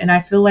them. And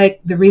I feel like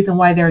the reason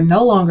why they're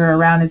no longer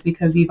around is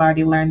because you've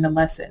already learned the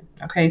lesson.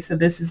 Okay, so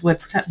this is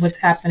what's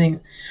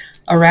happening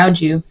around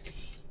you.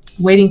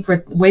 Waiting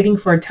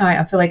for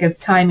time. I feel like it's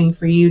timing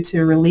for you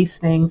to release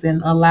things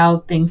and allow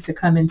things to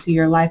come into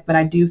your life. But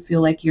I do feel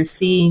like you're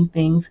seeing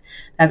things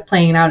that's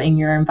playing out in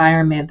your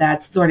environment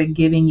that's sort of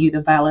giving you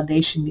the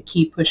validation to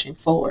keep pushing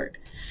forward.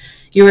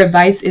 Your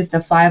advice is the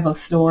Five of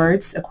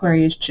Swords,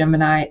 Aquarius,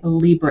 Gemini,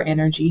 Libra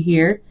energy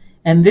here.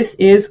 And this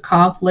is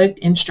conflict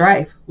and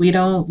strife. We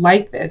don't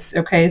like this,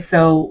 okay?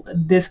 So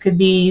this could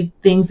be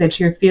things that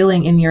you're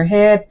feeling in your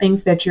head,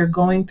 things that you're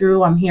going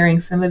through. I'm hearing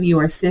some of you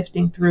are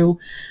sifting through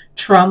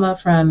trauma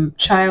from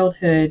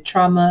childhood,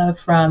 trauma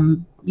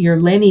from your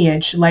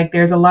lineage. Like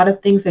there's a lot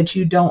of things that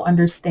you don't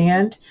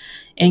understand,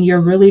 and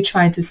you're really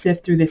trying to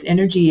sift through this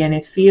energy, and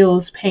it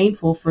feels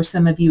painful for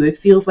some of you. It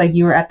feels like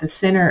you're at the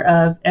center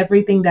of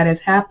everything that is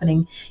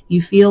happening.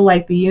 You feel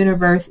like the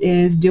universe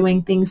is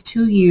doing things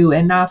to you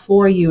and not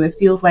for you. It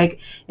feels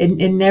like it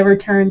never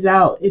turns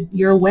out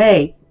your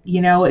way. You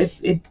know,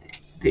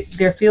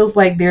 there feels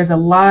like there's a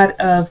lot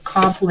of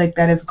conflict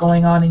that is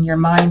going on in your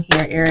mind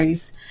here,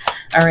 Aries.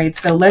 All right,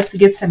 so let's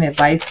get some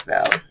advice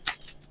though.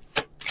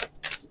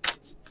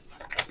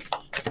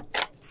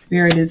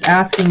 Spirit is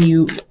asking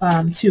you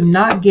to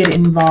not get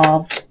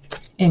involved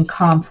in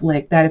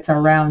conflict that it's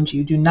around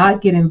you. Do not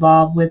get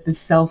involved with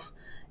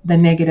the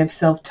negative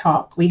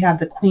self-talk. We have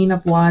the Queen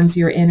of Wands,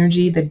 your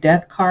energy, the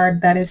Death card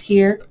that is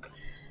here.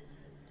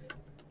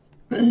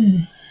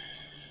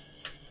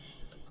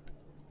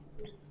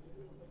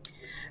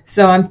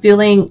 So I'm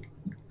feeling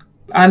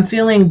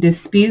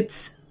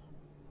disputes.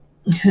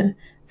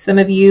 Some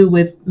of you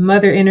with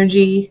mother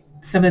energy,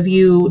 some of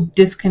you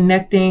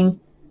disconnecting.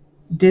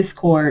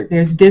 Discord.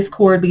 There's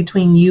discord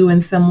between you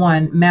and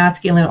someone,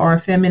 masculine or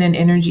feminine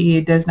energy.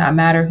 It does not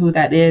matter who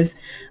that is,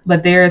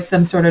 but there is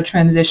some sort of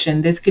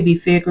transition. This could be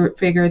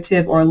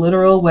figurative or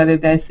literal, whether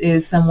this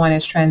is someone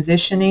is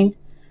transitioning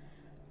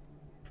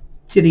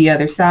to the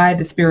other side,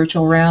 the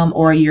spiritual realm,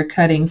 or you're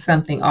cutting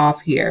something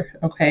off here,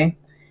 okay?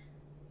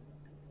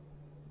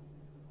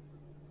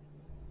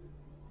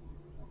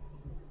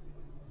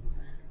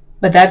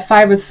 But that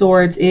Five of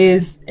Swords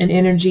is an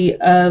energy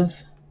of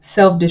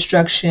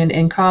self-destruction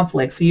and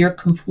conflict. So you're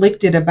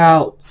conflicted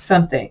about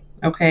something,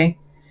 okay?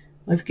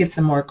 Let's get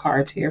some more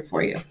cards here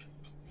for you.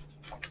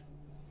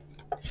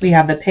 We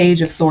have the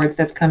Page of Swords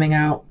that's coming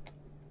out.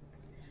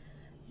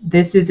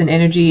 This is an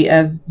energy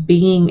of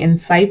being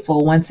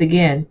insightful once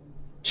again,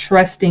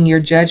 trusting your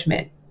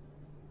judgment,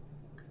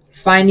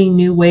 finding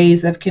new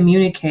ways of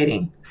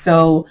communicating.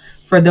 So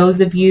for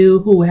those of you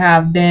who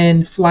have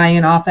been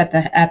flying off at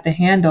the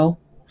handle,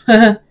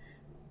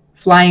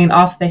 flying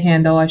off the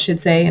handle, I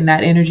should say, and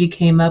that energy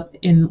came up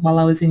while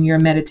I was in your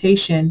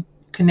meditation,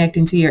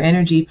 connecting to your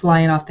energy,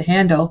 flying off the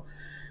handle,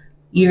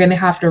 you're going to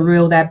have to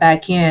reel that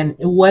back in.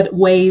 What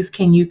ways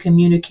can you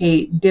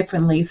communicate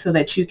differently so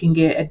that you can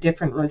get a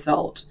different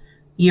result?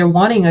 You're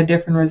wanting a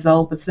different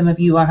result, but some of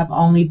you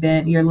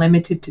you're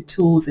limited to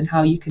tools and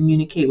how you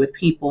communicate with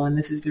people. And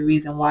this is the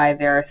reason why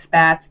there are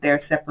spats, there are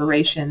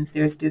separations,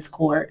 there's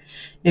discord.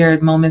 There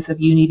are moments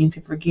of you needing to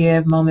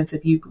forgive, moments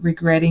of you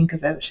regretting,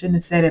 because I shouldn't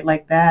have said it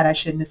like that. I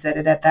shouldn't have said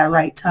it at that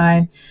right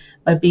time.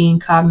 But being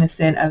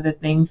cognizant of the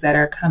things that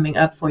are coming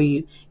up for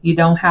you. You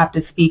don't have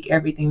to speak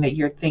everything that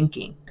you're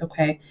thinking,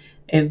 okay?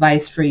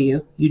 Advice for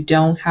you. You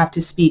don't have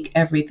to speak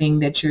everything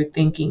that you're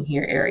thinking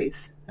here,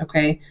 Aries.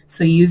 Okay,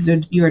 so use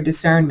your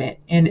discernment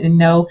and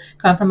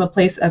come from a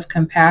place of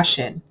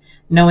compassion,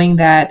 knowing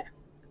that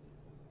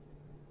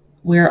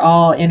we're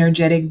all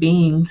energetic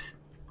beings.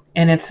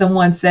 And if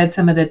someone said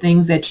some of the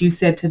things that you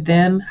said to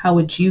them, how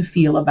would you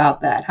feel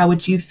about that? How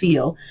would you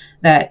feel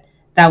that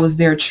that was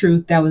their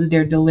truth, that was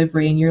their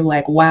delivery, and you're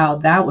like, wow,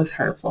 that was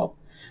hurtful?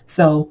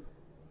 So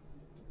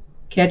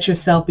catch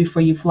yourself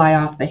before you fly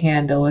off the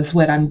handle is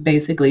what I'm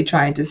basically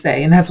trying to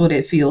say. And that's what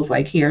it feels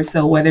like here.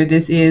 So whether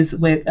this is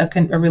with a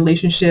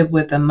relationship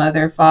with a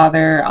mother,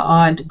 father,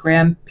 aunt,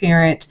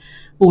 grandparent,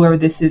 whoever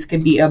this is,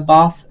 could be a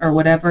boss or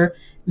whatever,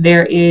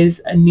 there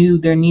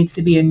needs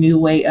to be a new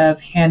way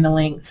of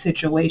handling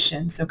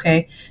situations,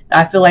 okay?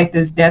 I feel like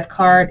this Death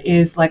card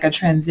is like a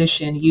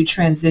transition, you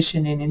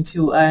transitioning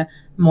into a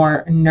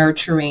more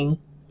nurturing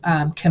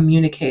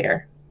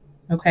communicator,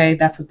 okay?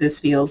 That's what this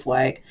feels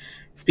like.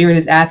 Spirit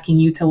is asking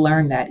you to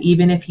learn that.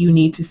 Even if you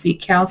need to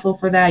seek counsel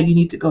for that, you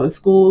need to go to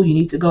school, you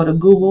need to go to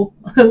Google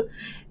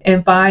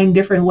and find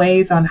different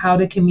ways on how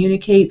to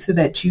communicate so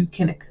that you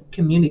can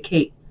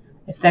communicate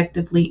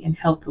effectively and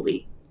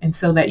healthily, and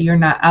so that you're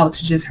not out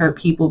to just hurt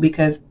people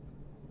because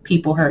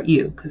people hurt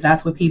you, because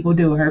that's what people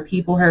do. Hurt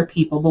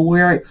people. But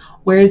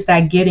where is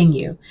that getting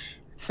you?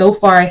 So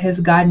far it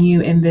has gotten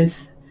you in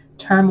this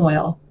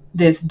turmoil,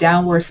 this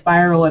downward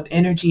spiral of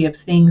energy of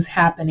things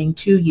happening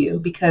to you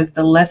because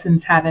the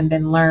lessons haven't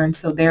been learned.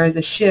 So there is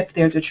a shift,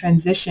 there's a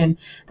transition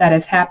that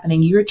is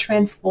happening. You're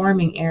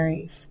transforming,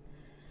 Aries,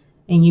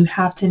 and you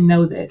have to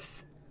know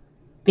this.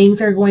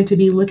 Things are going to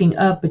be looking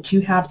up, but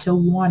you have to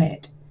want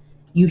it.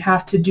 You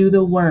have to do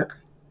the work.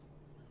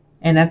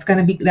 And it's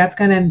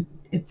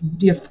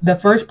the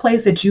first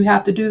place that you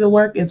have to do the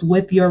work is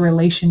with your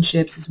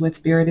relationships, is what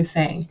Spirit is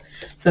saying.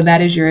 So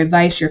that is your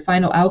advice, your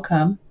final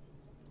outcome.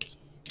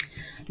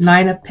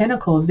 Nine of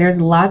Pentacles. There's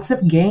lots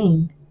of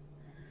gain.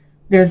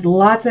 There's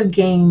lots of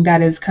gain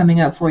that is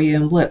coming up for you.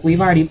 And look,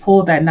 we've already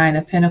pulled that Nine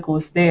of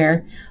Pentacles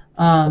there.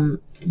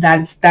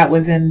 That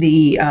was in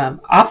the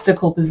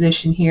obstacle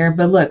position here.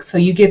 But look, so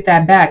you get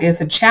that back.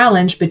 It's a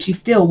challenge, but you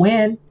still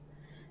win.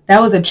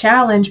 That was a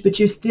challenge, but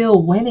you're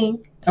still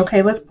winning.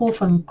 Okay, let's pull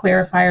some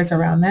clarifiers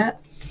around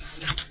that.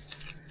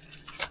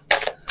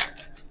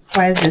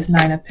 Why is this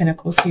Nine of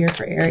Pentacles here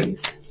for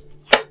Aries?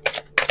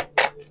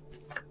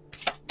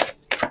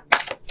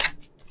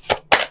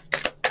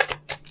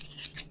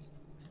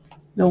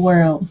 The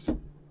World.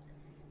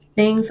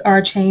 Things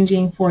are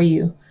changing for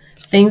you.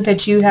 Things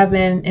that you have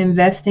been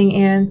investing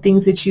in,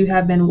 things that you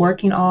have been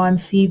working on,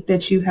 seeds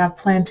that you have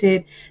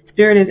planted.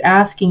 Spirit is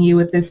asking you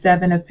with this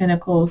Seven of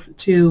Pentacles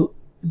to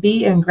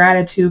be in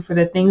gratitude for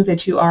the things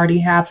that you already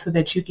have so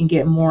that you can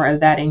get more of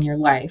that in your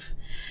life.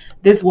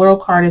 This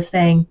World card is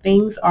saying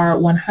things are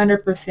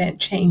 100%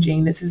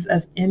 changing. This is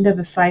an end of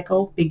a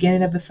cycle,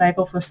 beginning of a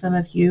cycle for some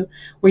of you,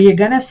 where you're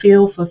going to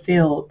feel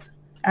fulfilled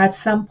at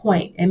some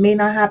point. It may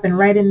not happen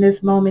right in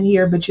this moment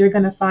here, but you're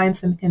going to find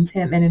some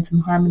contentment and some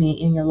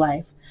harmony in your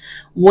life.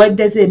 What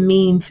does it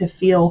mean to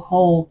feel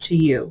whole to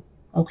you?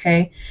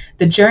 Okay,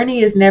 the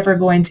journey is never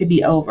going to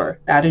be over.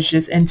 That is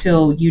just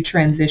until you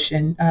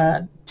transition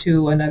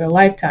to another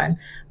lifetime.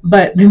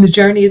 But the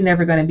journey is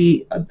never going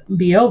to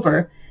be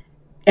over.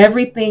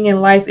 Everything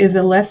in life is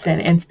a lesson,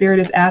 and Spirit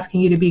is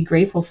asking you to be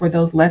grateful for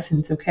those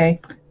lessons. Okay,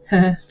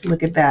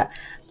 look at that.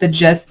 The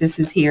Justice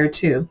is here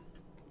too.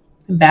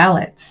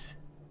 Balance.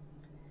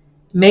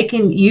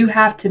 You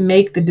have to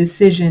make the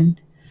decision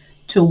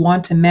to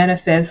want to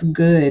manifest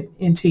good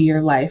into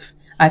your life.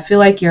 I feel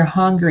like you're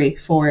hungry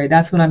for it.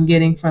 That's what I'm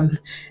getting from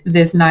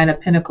this Nine of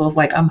Pentacles.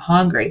 Like, I'm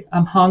hungry.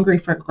 I'm hungry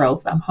for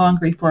growth. I'm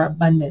hungry for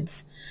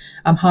abundance.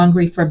 I'm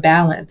hungry for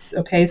balance.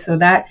 Okay, so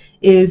that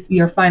is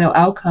your final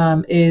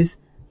outcome, is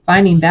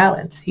finding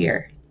balance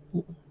here.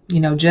 You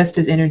know,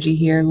 Justice energy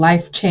here,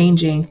 life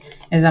changing.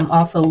 And I'm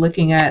also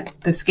looking at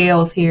the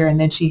scales here, and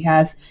then she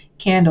has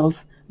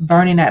candles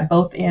burning at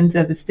both ends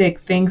of the stick.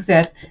 Things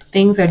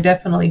are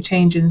definitely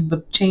changing,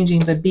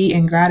 but be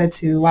in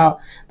gratitude. Wow,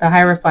 the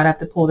Hierophant, I have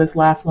to pull this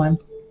last one.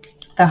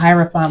 The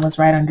Hierophant was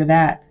right under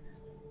that.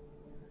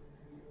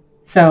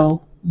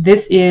 So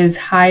this is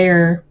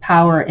higher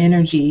power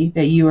energy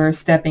that you are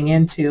stepping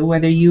into.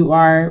 Whether you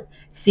are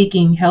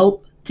seeking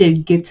help to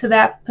get to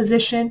that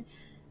position,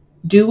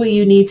 do what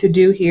you need to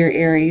do here,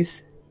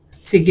 Aries,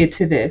 to get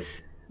to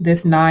this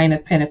Nine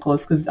of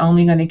Pentacles, because it's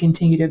only going to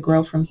continue to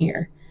grow from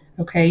here.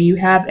 Okay, you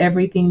have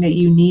everything that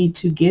you need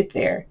to get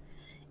there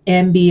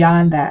and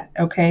beyond that.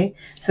 Okay,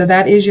 so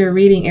that is your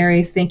reading,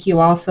 Aries. Thank you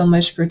all so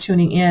much for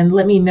tuning in.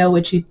 Let me know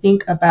what you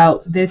think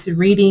about this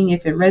reading.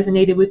 If it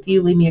resonated with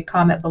you, leave me a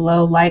comment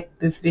below. Like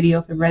this video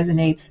if it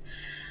resonates.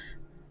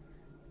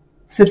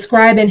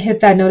 Subscribe and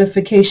hit that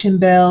notification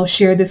bell.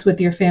 Share this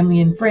with your family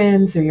and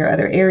friends or your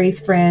other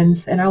Aries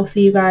friends. And I'll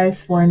see you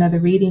guys for another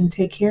reading.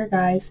 Take care,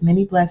 guys.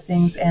 Many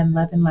blessings and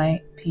love and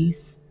light.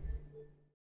 Peace.